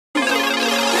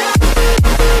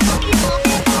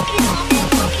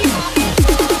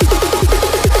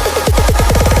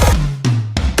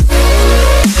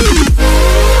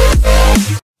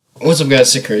What's up,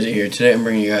 guys? Sick Crazy here. Today I'm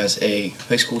bringing you guys a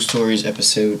High School Stories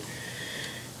episode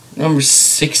number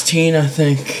 16, I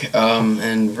think.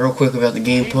 And real quick about the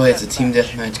gameplay. It's a team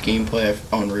deathmatch gameplay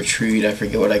on Retreat. I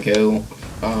forget what I go.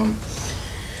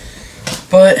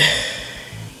 But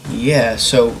yeah,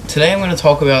 so today I'm going to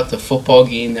talk about the football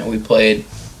game that we played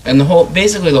and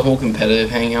basically the whole competitive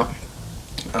hangout.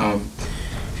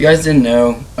 If you guys didn't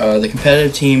know, the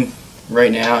competitive team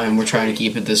right now, and we're trying to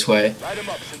keep it this way,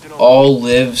 all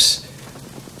lives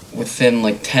within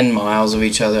like 10 miles of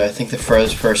each other. I think the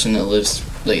furthest person that lives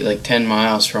like 10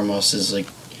 miles from us is like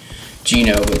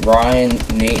Gino, but Ryan,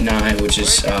 Nate, and I, which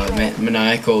is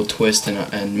Maniacal, Twist,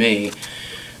 and me,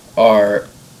 are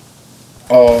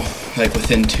all like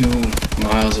within 2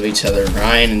 miles of each other.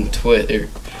 Ryan and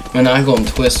Maniacal and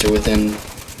Twist are within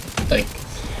like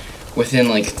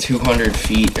 200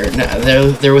 feet, or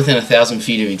no, they're within 1,000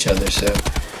 feet of each other. So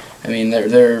I mean,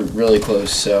 they're really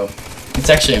close. So it's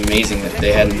actually amazing that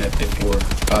they hadn't met before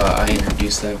I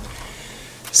introduced them.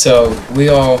 So we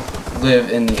all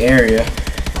live in the area,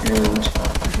 and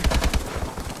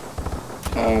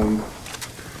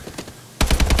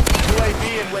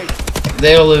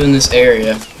they all live in this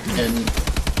area, and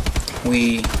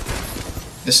we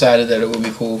decided that it would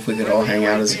be cool if we could all hang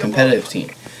out as a competitive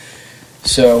team.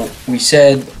 So we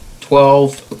said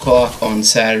 12 o'clock on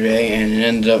Saturday, and it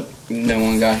ended up no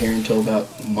one got here until about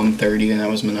 1:30, and that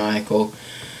was Maniacal.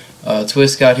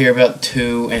 Twist got here about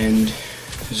 2, and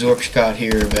Zorks got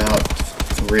here about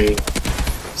 3.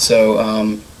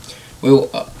 So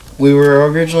we were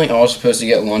originally all supposed to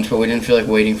get lunch, but we didn't feel like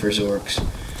waiting for Zorks.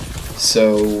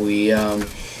 So we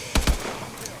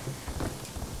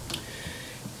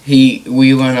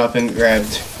went up and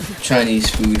grabbed Chinese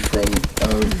food from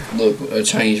a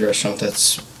Chinese restaurant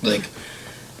that's like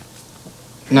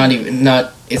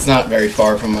it's not very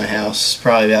far from my house,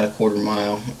 probably about a quarter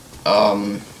mile.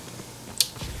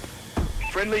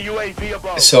 Friendly UAV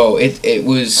above. So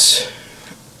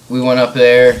we went up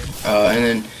there, and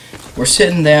then we're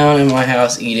sitting down in my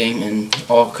house eating and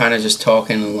all kind of just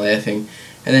talking and laughing,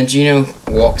 and then Gino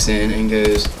walks in and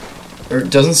goes, or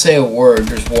doesn't say a word,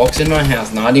 just walks in my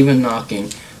house, not even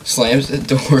knocking, slams the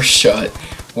door shut,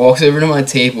 walks over to my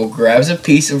table, grabs a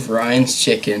piece of Ryan's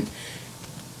chicken,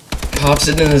 pops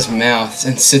it in his mouth,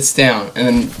 and sits down. And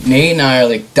then Nate and I are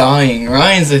like dying.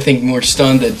 Ryan's, I think, more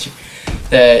stunned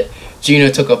that Gino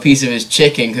took a piece of his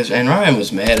chicken, and Ryan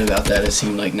was mad about that. It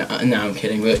seemed like, no, I'm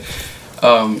kidding, but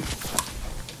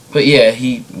yeah,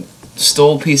 he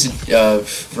stole a piece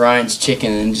of Ryan's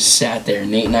chicken and just sat there.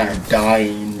 Nate and I are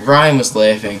dying. Ryan was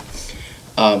laughing,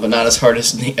 but not as hard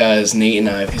as Nate and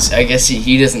I, because I guess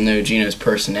he doesn't know Gino's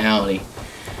personality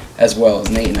as well as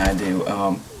Nate and I do.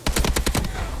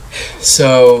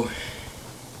 So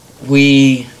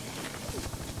we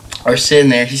are sitting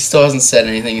there. He still hasn't said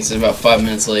anything. It's about 5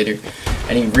 minutes later,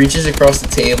 and he reaches across the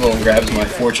table and grabs my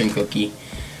fortune cookie.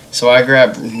 So I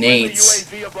grabbed Nate's,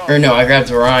 or no, I grabbed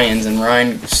Ryan's, and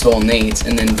Ryan stole Nate's,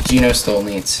 and then Gino stole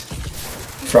Nate's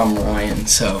from Ryan.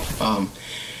 So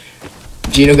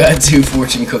Gino got 2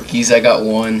 fortune cookies, I got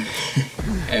 1,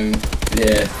 and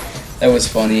yeah, that was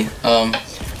funny.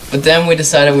 But then we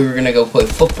decided we were gonna go play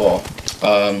football.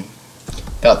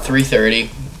 About 3:30,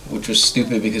 which was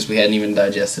stupid because we hadn't even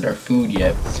digested our food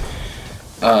yet.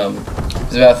 It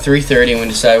was about 3:30, and we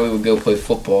decided we would go play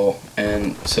football.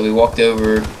 And so we walked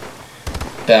over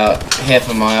about half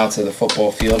a mile to the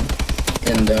football field,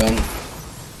 and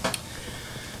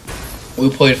we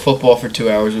played football for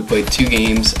 2 hours. We played 2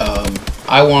 games.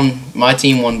 My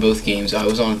team won both games. I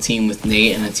was on a team with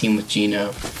Nate and a team with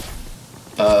Gino.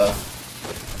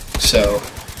 So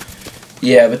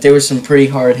yeah, but there were some pretty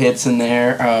hard hits in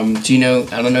there. Gino,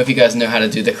 I don't know if you guys know how to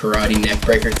do the karate neck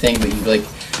breaker thing, but you like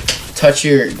touch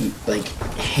your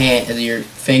your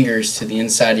fingers to the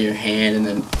inside of your hand and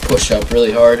then push up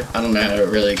really hard. I don't know how to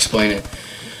really explain it.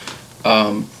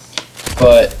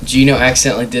 But Gino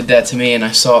accidentally did that to me, and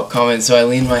I saw it coming, so I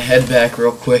leaned my head back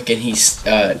real quick, and he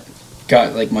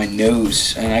got like my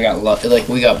nose, and I got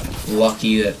we got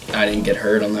lucky that I didn't get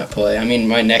hurt on that play. I mean,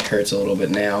 my neck hurts a little bit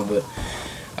now, but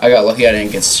I got lucky I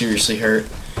didn't get seriously hurt.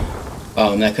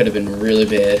 That could have been really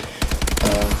bad.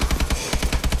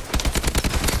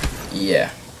 Yeah.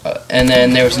 And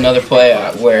then there was another play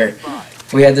where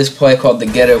we had this play called the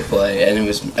ghetto play, and it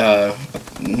was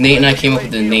Nate and I came up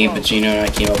with the name, but Gino and I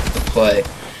came up with the play.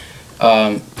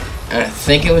 And I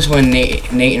think it was when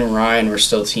Nate and Ryan were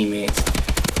still teammates.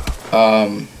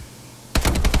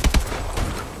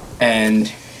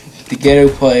 And the ghetto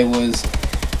play was,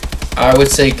 I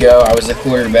would say go. I was the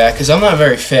quarterback because I'm not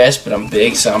very fast, but I'm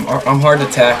big, so I'm hard to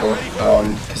tackle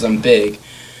because I'm big.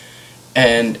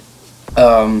 And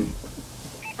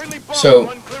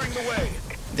So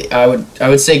I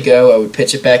would say go. I would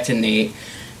pitch it back to Nate.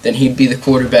 Then he'd be the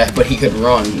quarterback, but he could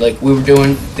run. Like we were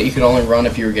doing, that you could only run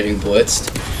if you were getting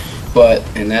blitzed. But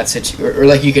in that situation, or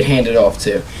like you could hand it off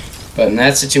too. But in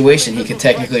that situation, he could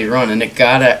technically run, and it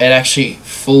actually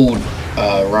fooled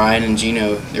Ryan and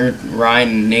Gino, or Ryan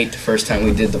and Nate the first time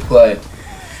we did the play.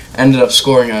 Ended up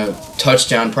scoring a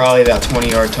touchdown, probably about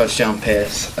 20-yard touchdown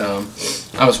pass.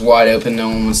 I was wide open, no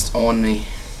one was on me,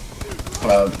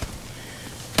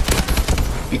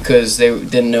 because they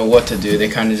didn't know what to do. They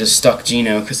kind of just stuck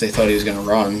Gino because they thought he was going to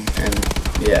run, and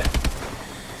yeah.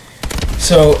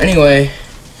 So anyway,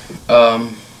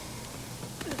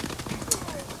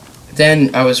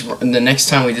 then the next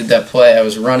time we did that play, I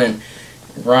was running.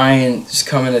 Ryan's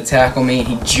coming to tackle me, and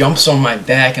he jumps on my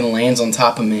back and lands on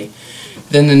top of me.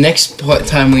 Then the next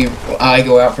time I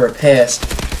go out for a pass,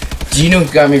 Gino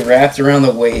got me wrapped around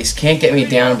the waist, can't get me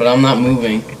down, but I'm not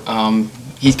moving.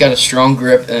 He's got a strong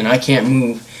grip, and I can't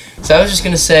move. So I was just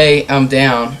going to say, I'm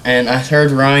down, and I heard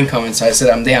Ryan coming, so I said,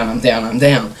 I'm down, I'm down, I'm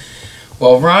down.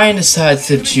 Well, Ryan decides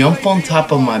to jump on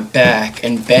top of my back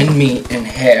and bend me in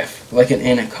half like an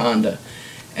anaconda,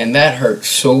 and that hurt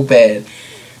so bad.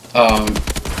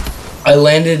 I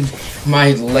landed,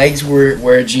 my legs were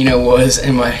where Gino was,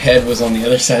 and my head was on the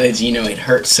other side of Gino. It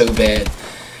hurt so bad.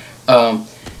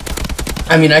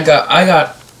 I mean, I got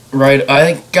up.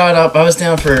 I was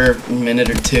down for a minute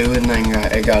or two, and then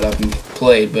I got up and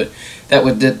played, but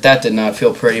that did not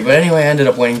feel pretty. But anyway, I ended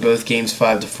up winning both games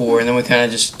 5-4, and then we kind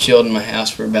of just chilled in my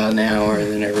house for about an hour,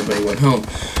 and then everybody went home.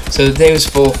 So the day was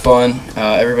full of fun.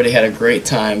 Everybody had a great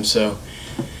time. So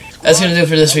that's going to do it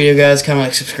for this video, guys. Comment,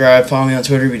 like, subscribe. Follow me on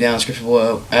Twitter. Be down in the description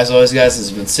below. As always, guys, this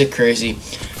has been Sick Crazy.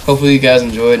 Hopefully you guys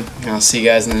enjoyed, and I'll see you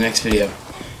guys in the next video.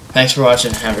 Thanks for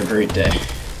watching. Have a great day.